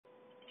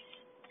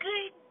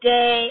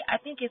day. I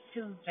think it's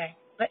Tuesday.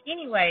 But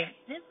anyway,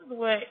 this is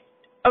what.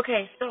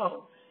 Okay,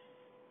 so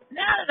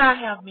now that I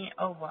have been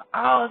over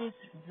all this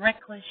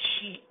reckless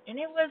shit, and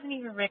it wasn't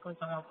even reckless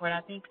on my part.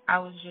 I think I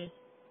was just.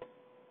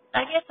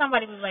 I guess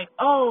somebody was like,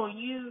 "Oh,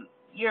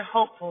 you're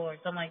hopeful" or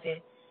something like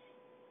that.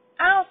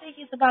 I don't think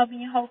it's about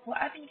being hopeful.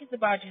 I think it's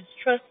about just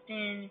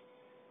trusting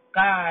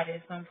God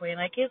at some point.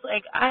 Like it's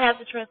like I have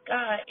to trust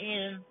God,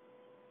 and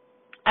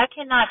I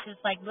cannot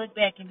just like look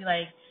back and be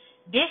like,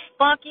 this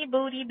funky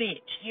booty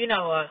bitch,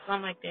 or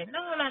something like that. No,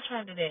 I'm not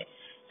trying to do that.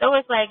 So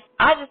it's like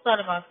I just thought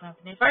about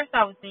something. At first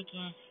I was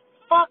thinking,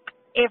 fuck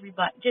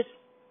everybody, just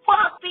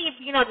fuck people,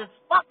 just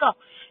fuck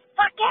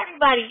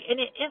everybody. And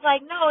it's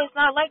like, no, it's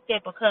not like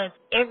that because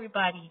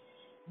everybody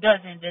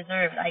doesn't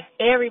deserve it. Like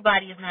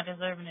everybody is not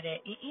deserving of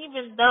that.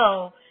 Even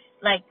though,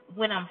 like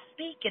when I'm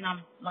speaking,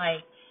 I'm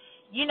like,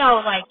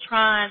 like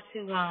trying to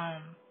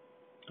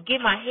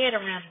get my head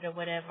around it or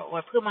whatever,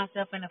 or put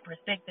myself in a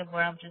perspective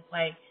where I'm just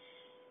like,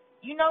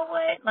 you know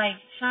what? Like,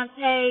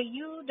 Shantae,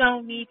 you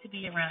don't need to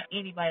be around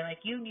anybody. Like,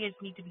 you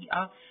just need to be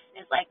off.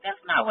 It's like,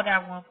 that's not what I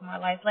want for my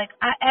life. Like,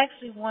 I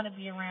actually want to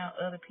be around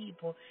other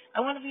people.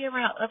 I want to be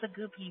around other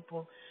good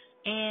people.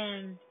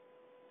 And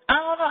I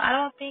don't know. I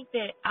don't think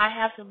that I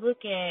have to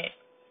look at,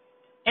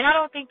 and I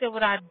don't think that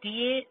what I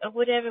did or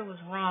whatever was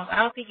wrong.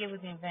 I don't think it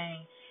was in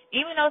vain.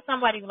 Even though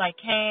somebody, like,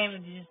 came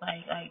and just,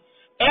 like,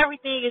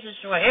 everything is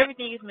destroyed.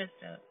 Everything is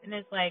messed up. And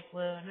it's like,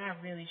 well,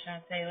 not really,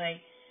 Shantae.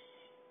 Like,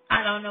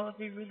 I don't know if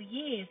it really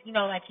is.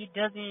 Like it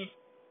doesn't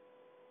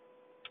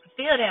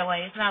feel that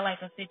way. It's not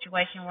like a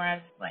situation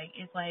where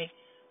it's like,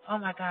 oh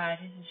my God,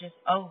 this is just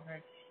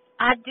over.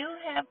 I do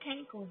have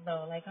cankles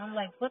though. Like I'm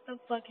like, what the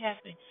fuck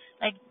happened?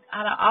 Like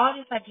out of all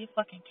this, I get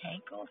fucking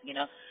cankles.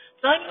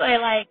 So anyway,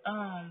 like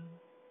I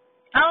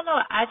don't know.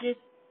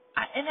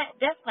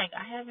 That's like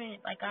I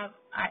haven't like I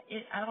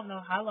don't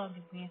know how long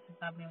it's been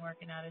since I've been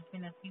working out. It's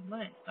been a few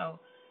months, so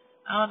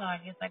I don't know. I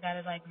guess I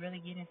gotta like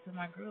really get into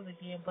my groove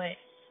again, but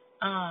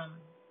um.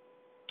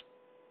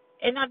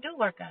 And I do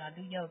work out. I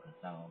do yoga.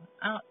 So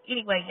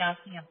anyway, y'all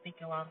see I'm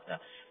thinking wrong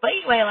stuff. But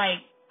anyway,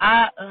 like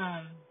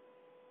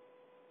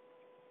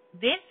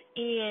this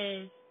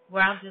is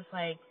where I'm just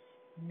like,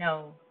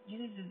 no,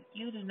 you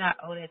do not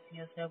owe that to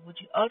yourself.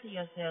 What you owe to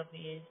yourself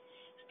is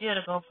still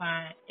to go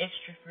find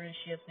extra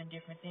friendships and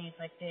different things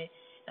like that.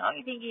 The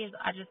only thing is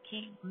I just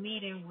keep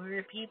meeting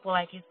weird people.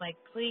 Like it's like,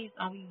 please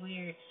don't be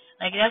weird.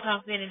 Like that's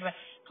what I'm feeling.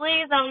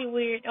 Please don't be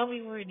weird. Don't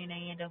be weird, and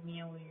they end up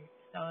being weird.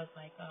 So it's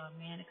like, oh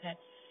man, okay.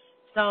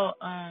 So,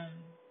 I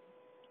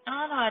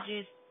don't know, I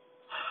just,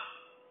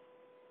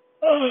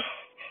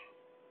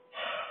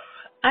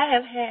 I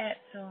have had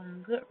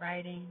some good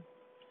writing,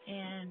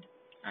 and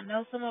I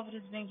know some of it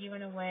has been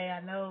given away.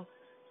 I know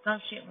some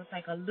shit was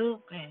like a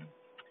loop and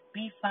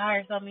be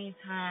fired so many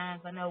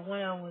times. I know one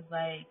of them was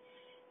like,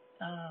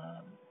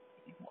 um,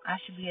 I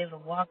should be able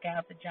to walk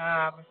out the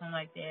job or something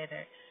like that,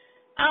 or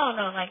I don't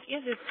know, like,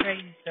 it's just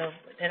crazy stuff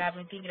that I've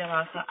been thinking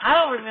about. So I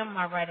don't remember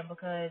my writing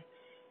because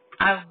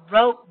I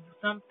wrote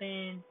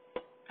something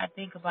I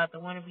think about the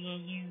one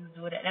being used.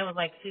 That was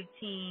like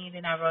 15.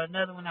 Then I wrote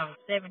another when I was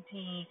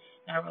 17.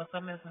 And I wrote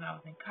something else when I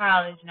was in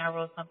college. And I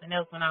wrote something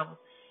else when I was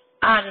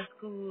out of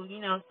school.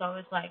 So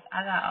it's like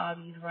I got all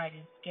these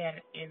writings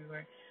scattered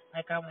everywhere.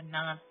 Like I'm a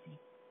Nazi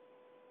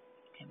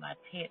in my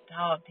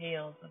tall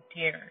tales of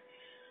terror.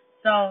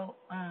 So,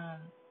 I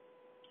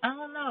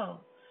don't know.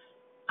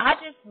 I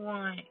just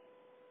want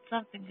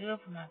something good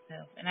for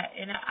myself. And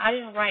I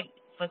didn't write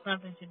for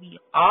something to be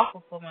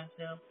awful for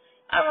myself.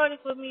 I wrote it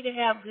for me to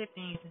have good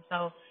things. And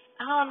so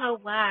I don't know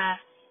why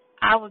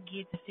I would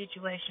get the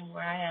situation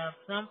where I have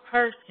some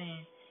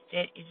person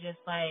that is just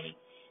like,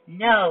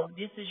 no,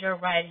 this is your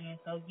writing, and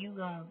so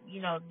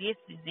this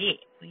is it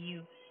for you.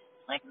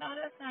 It's like, no,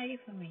 that's not it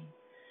for me.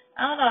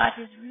 I don't know. I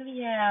just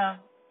really have.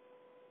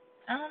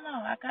 I don't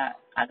know.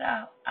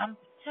 I'm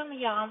telling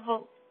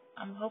y'all,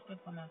 I'm hoping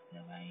for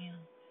myself. I am,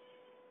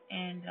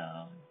 and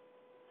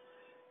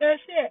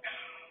that's it.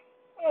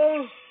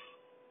 Oh,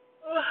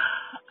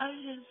 I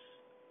just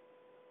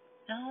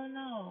don't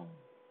know.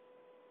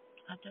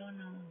 I don't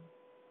know.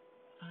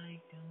 I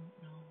don't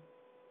know.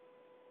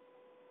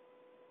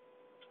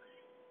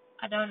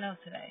 I don't know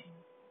today.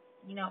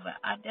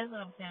 But that's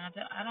what I'm saying.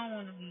 I don't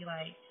want to be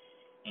like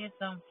in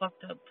some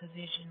fucked up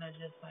position of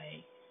just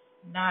like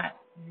not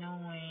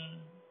knowing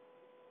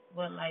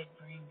what life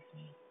brings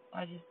me,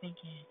 or just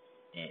thinking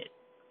that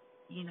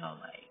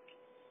like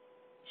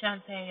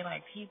Shantae,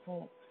 like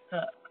people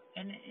suck,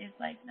 and it's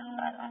like no,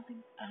 I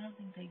don't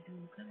think they do,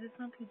 because there's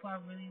some people I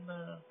really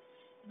love,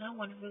 and I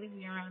want to really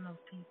be around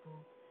those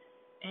people,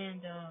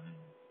 and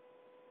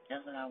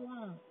that's what I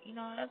want.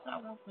 That's what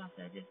I want for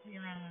myself, just be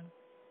around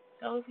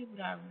those people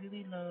that I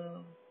really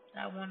love.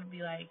 That I want to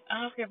be like,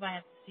 I don't care if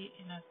I have to sit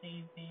and not say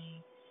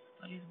anything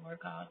or just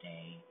work all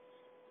day.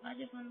 I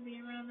just want to be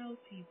around those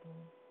people.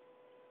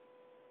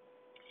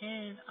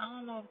 And I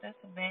don't know if that's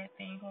a bad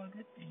thing or a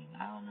good thing.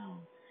 I don't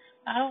know.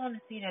 I don't want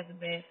to see it as a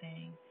bad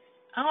thing.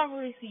 I don't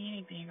really see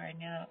anything right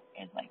now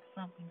as like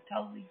something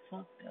totally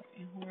fucked up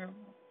and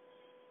horrible.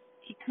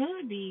 She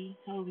could be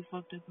totally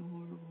fucked up and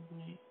horrible,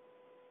 but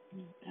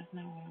that's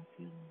not what I'm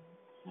feeling.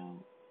 So,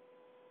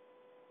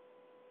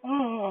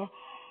 oh,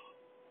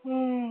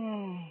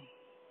 oh,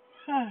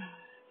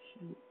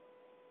 shoot.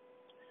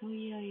 So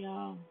yeah,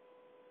 y'all,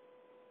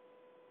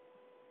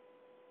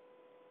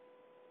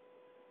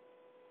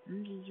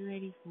 I'm just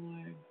ready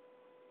for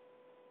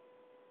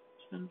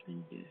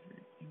something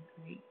different and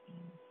great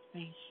and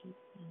spacious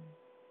and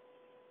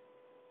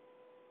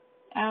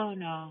I don't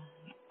know.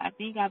 I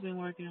think I've been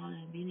working on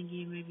it. Then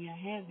again, maybe I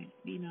haven't.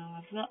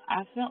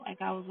 I felt like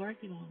I was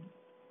working on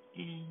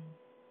it, and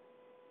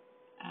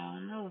I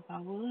don't know if I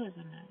was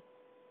or not.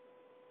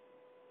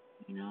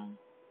 You know,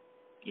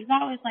 it's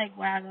always like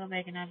where I go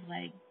back and I'm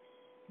like,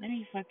 let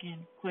me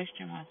fucking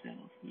question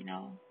myself. You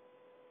know,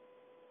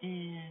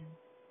 and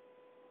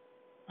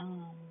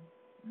um,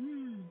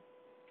 mm,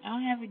 I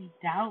don't have any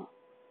doubt.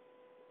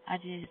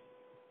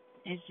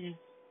 It's just,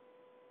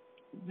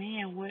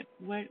 man,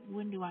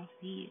 when do I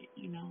see it?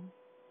 You know,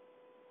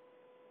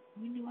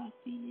 when do I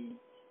see it?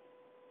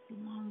 It's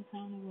a long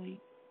time to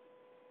wait.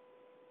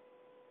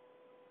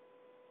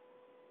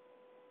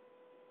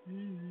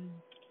 Mm-hmm.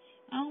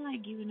 I don't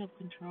like giving up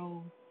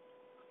control,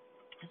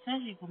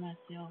 especially for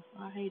myself.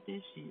 I hate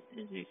that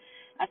shit.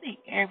 I think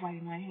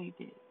everybody might hate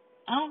that.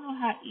 I don't know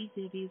how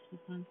easy it is for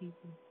some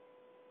people,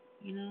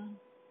 you know?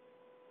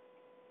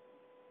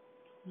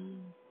 Mm.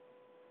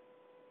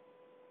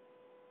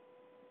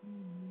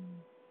 Mm-hmm.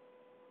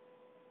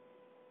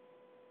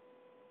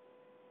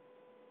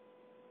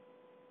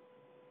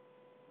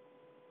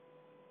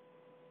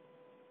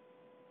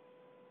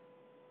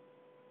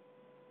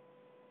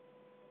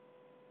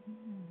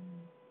 Mm-hmm.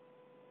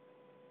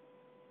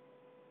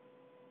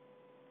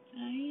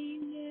 I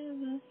ain't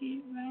never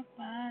hit rock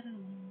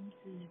bottom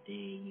till the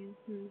day you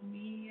put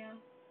me out.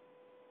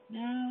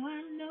 Now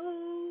I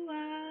know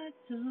I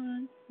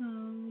done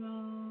some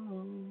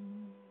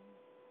wrong,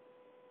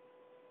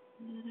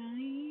 but I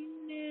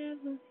ain't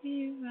never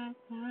hit rock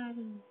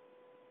bottom,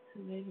 so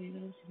baby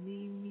don't you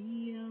leave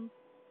me out.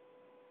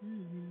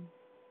 Mm-hmm.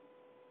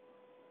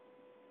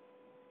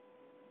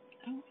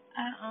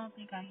 I don't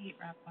think I hit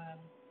rock bottom.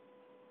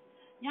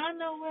 Y'all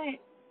know what?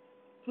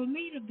 For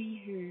me to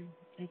be here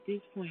at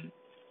this point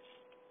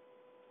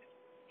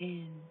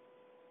and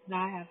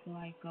not have to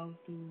like go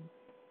through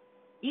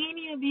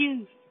any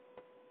abuse,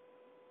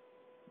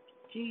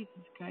 Jesus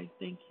Christ,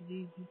 thank you,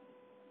 Jesus.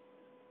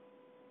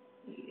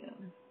 But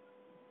yeah,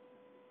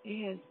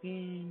 it has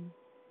been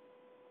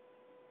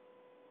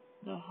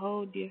a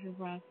whole different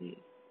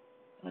process,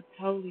 a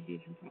totally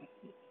different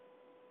process,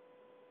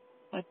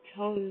 a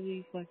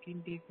totally fucking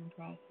different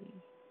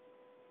process.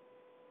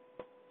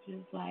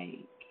 Just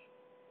like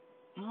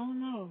I don't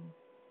know,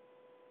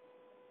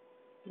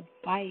 the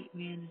fight,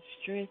 man, the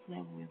stress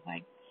level is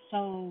like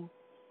so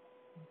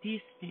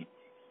distant.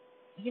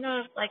 You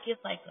know, it's like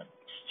a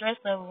stress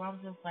level where I'm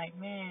just like,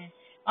 man.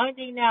 Only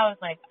thing now is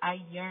like I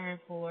yearn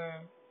for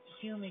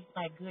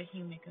good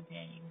human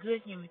companion,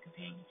 good human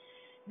companion.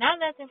 Not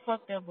nothing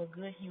fucked up, but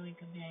good human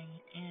companion.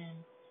 And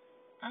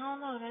I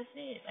don't know, that's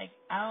it. Like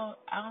I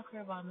don't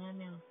care about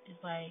nothing else.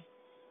 It's like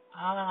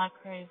all I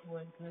crave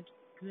for is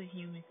good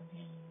human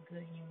companion,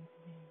 good human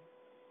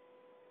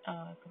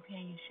companion,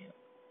 companionship.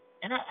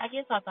 And I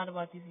guess I thought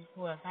about this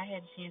before. If I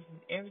had a chance to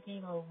do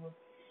everything over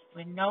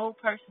with no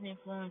person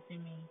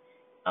influencing me,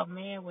 a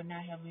man would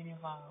not have been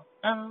involved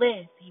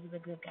unless he was a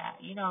good guy.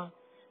 You know,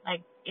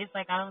 like it's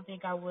like I don't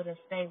think I would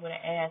have stayed with an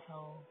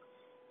asshole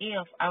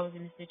if I was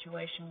in a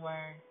situation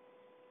where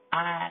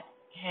I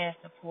had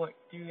support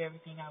through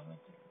everything I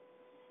went through.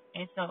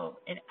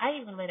 And I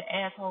even let an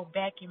asshole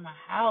back in my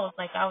house.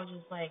 Like I was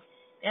just like,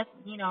 that's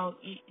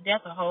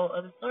a whole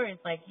other story.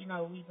 It's like we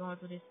going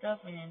through this stuff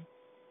and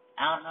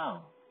I don't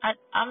know.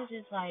 I'm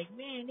just like,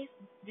 man,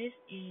 this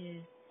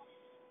is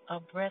a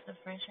breath of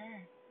fresh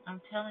air.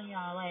 I'm telling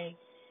y'all, like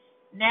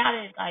now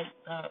that like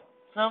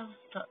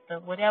the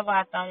whatever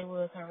I thought it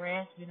was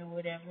harassment or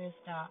whatever it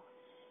stopped.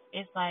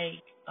 It's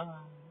like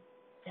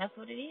that's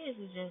what it is.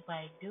 It's just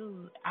like,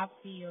 dude, I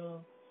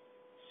feel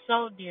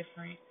so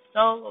different.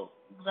 So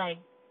like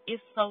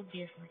it's so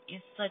different.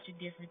 It's such a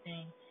different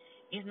thing.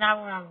 It's not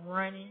where I'm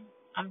running.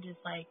 I'm just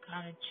like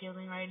kind of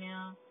chilling right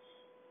now.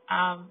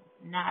 I'm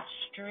not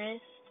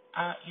stressed.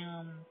 I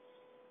am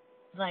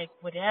like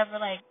whatever.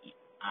 Like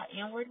I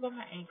am worried about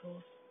my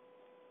ankles.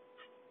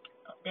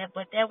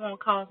 But that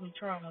won't cause me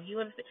trauma. You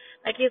understand?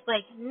 Like it's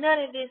like none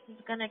of this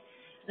is gonna.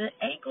 The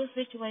ankle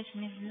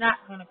situation is not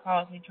gonna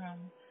cause me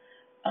trauma.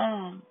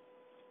 Um,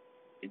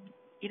 it,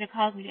 it'll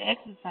cause me to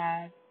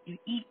exercise and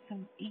eat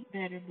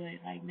better,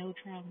 but like no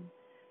trauma.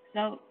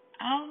 So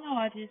I don't know.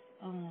 I just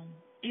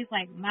it's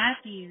like my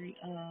theory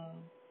of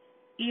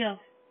if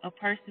a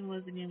person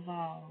wasn't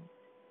involved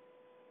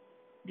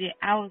that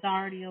I was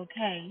already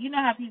okay. You know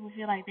how people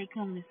feel like they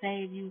come to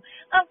save you.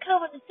 I'm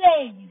coming to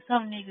save you.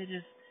 Some nigga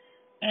just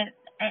and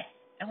and,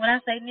 and when I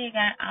say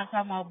nigga, I'm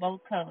talking about both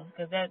colors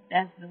because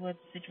that's what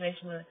the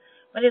situation was.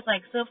 But it's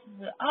like some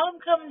people, oh, I'm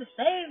coming to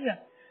save you.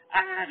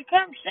 I had to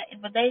come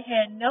save, but they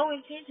had no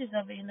intentions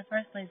of it in the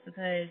first place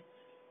because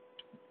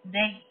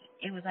they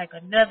it was like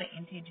another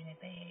intention that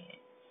they had.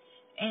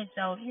 And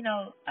so,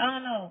 I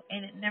don't know.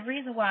 And the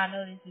reason why I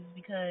know this is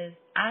because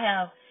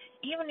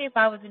even if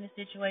I was in a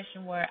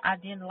situation where I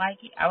didn't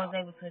like it, I was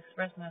able to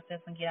express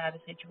myself and get out of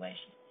the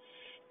situation.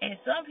 And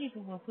some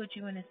people will put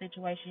you in a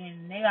situation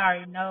and they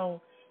already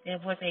know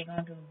that what they're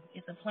going to do.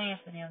 It's a plan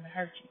for them to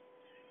hurt you.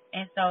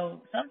 And so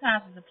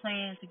sometimes it's a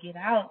plan to get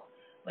out,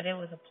 but it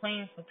was a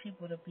plan for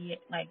people to be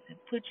like to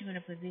put you in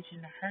a position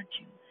to hurt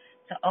you,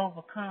 to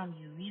overcome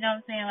you. You know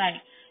what I'm saying?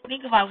 Like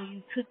think about when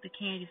you took the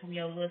candy from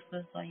your little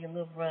sister or your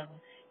little brother.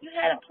 You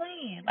had a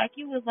plan. Like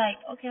you was like,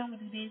 okay, I'm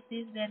gonna do this,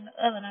 this, that, and the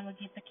other, and I'm gonna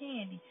get the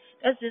candy.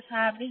 That's just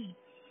how it be.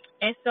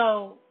 And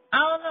so I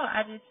don't know.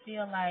 I just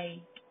feel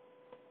like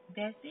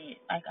that's it.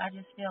 Like I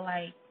just feel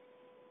like,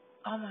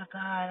 oh my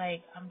god,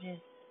 like I'm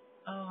just,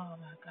 oh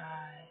my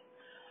god,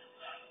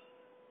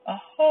 a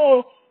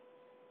whole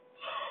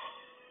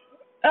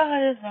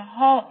it's a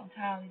whole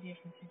entirely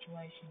different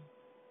situation.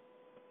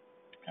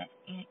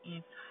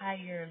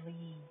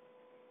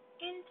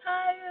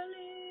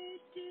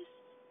 Entirely this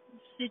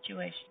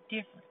situation,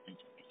 different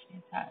situation,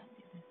 entirely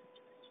different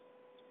situation.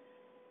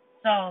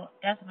 So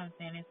that's what I'm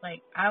saying. It's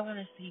like I want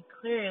to see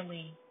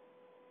clearly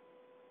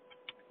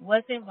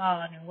what's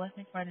involved and what's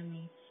in front of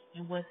me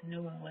and what's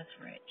new and what's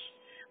fresh.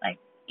 Like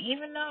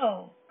even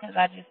though, because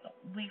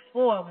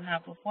before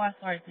I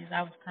started this,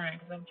 I was crying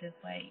because I'm just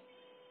like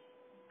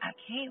I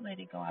can't let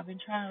it go. I've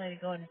been trying to let it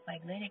go, and it's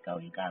like, let it go.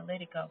 You gotta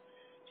let it go.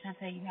 I'm trying to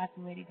say you have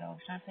to let it go.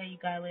 I'm trying to say you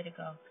gotta let it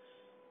go.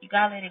 You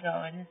gotta let it go.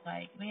 And it's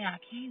like, man, I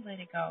can't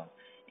let it go.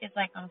 It's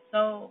like I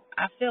felt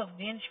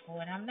vengeful,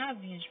 and I'm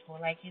not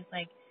vengeful. Like, it's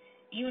like,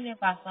 even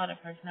if I saw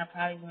the person, I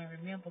probably wouldn't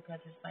remember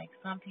because it's like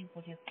some people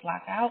just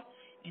block out,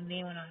 and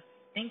then when I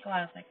think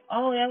about it, it's like,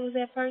 oh, that was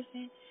that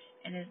person.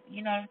 And it's,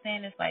 you know what I'm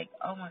saying? It's like,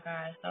 oh my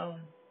God. So,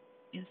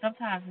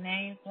 sometimes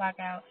names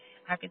block out.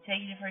 I could tell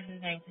you the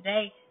person's name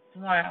today,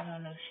 tomorrow I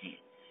won't know shit.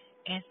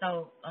 And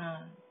so,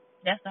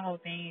 that's the whole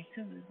thing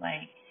too. Is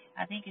like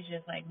I think it's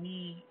just like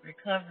me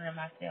recovering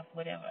myself,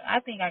 whatever. I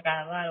think I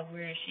got a lot of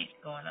weird shit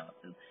going on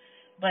too,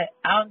 but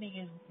I don't think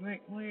it's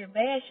weird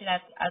bad shit.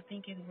 I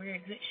think it's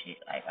weird good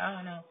shit. Like I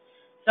don't know.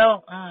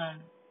 So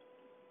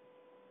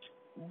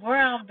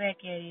where I'm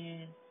back at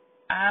is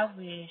I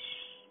wish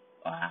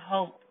or I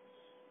hope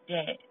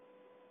that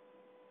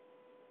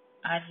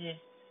I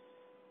just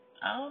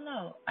I don't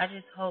know. I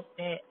just hope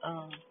that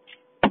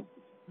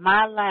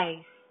my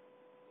life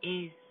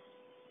is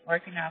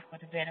working out for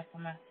the better for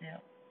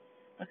myself.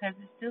 Because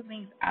it's still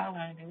things I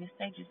want to do. It's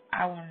stages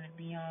I want to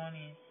be on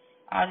and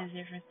all this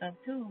different stuff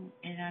too.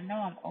 And I know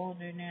I'm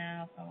older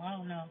now, so I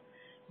don't know.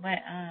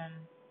 But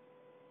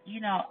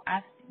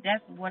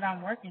that's what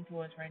I'm working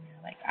towards right now.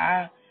 Like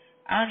I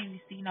don't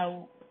even see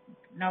no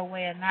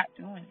way of not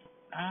doing it.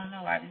 I don't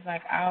know. I just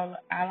like all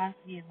I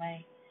see is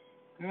like,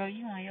 girl,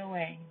 you on your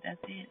way.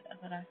 That's it.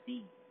 That's what I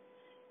see.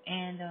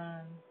 And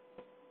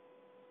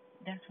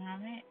that's where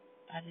I'm at.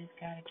 I just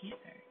gotta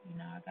get there.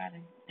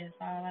 That's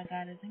all I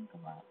gotta think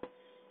about.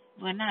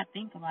 Well, not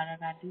think about it, I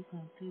gotta do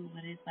something too,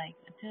 but it's like,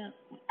 until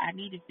I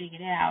need to figure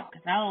that out,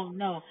 because I don't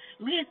know.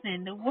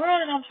 Listen, the world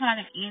that I'm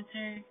trying to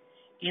enter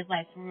is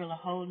like, for real, a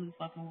whole new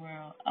fucking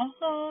world. A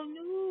whole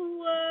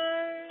new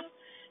world.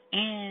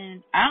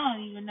 And I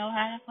don't even know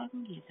how to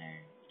fucking get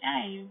there.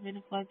 I ain't even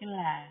finna fucking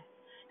lie.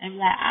 And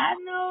like, I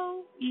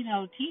know,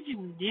 teaching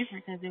was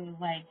different, because it was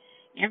like,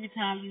 every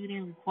time you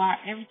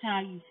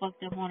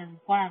fucked up on a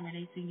requirement,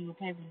 they send you a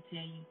paper to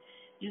tell you,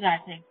 you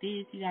gotta take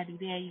this, you gotta do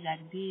that, you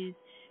gotta do this.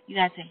 You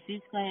gotta take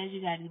this class.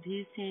 You gotta do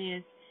this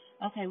test.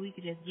 Okay, we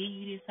could just give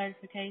you this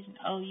certification.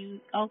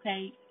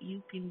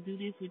 You can do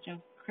this with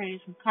your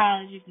credits from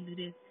college. You can do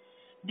this.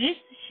 This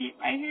shit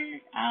right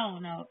here, I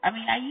don't know. I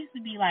mean, I used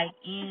to be like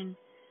in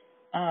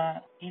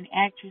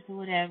actress or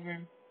whatever,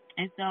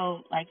 and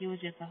so like it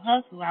was just a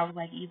hustle. I was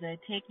like either a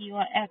techie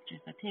or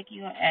actress,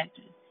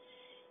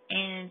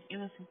 and it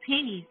was for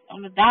pennies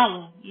on the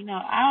dollar.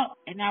 I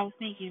was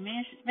thinking,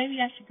 man, maybe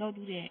I should go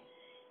do that.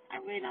 I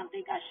really don't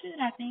think I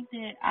should. I think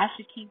that I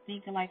should keep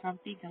thinking like I'm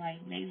thinking,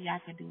 like maybe I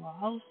could do a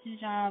hosting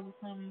job or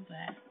something,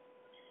 but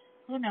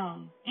who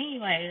knows?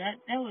 Anyway,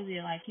 that was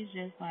it. Like it's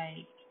just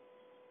like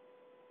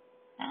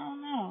I don't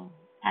know.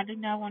 I do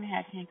not want to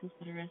have pimples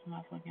for the rest of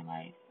my fucking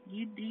life.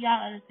 Do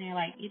y'all understand?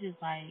 Like it is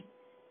like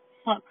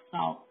fuck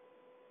salt.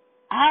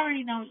 I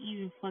already don't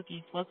even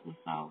fucking fuck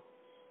with salt.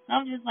 So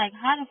I'm just like,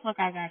 how the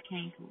fuck I got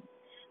cankles?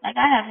 Like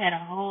I have had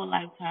a whole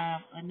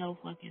lifetime of no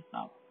fucking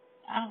salt.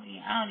 I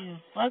don't even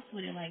fuck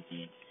with it like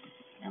that.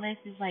 Unless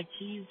it's like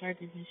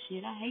cheeseburgers and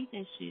shit. I hate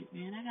that shit,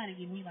 man. I gotta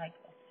give me like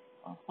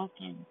a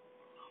fucking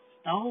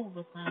stove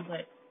or something.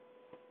 But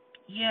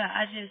yeah,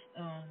 I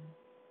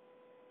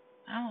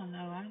don't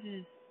know.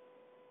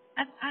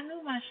 I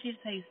knew my shit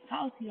tastes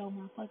salty on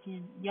my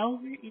fucking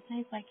yogurt. It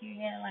tastes like you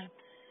had like,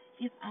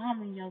 it's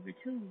almond yogurt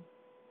too.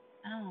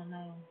 I don't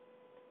know.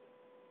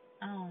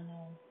 I don't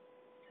know.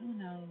 Who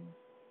knows?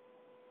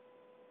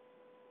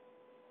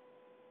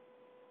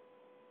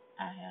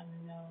 I have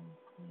no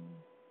clue.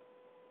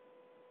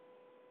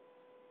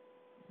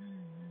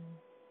 Mm-hmm.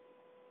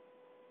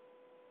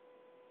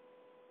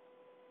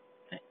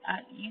 But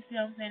You see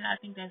what I'm saying? I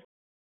think that's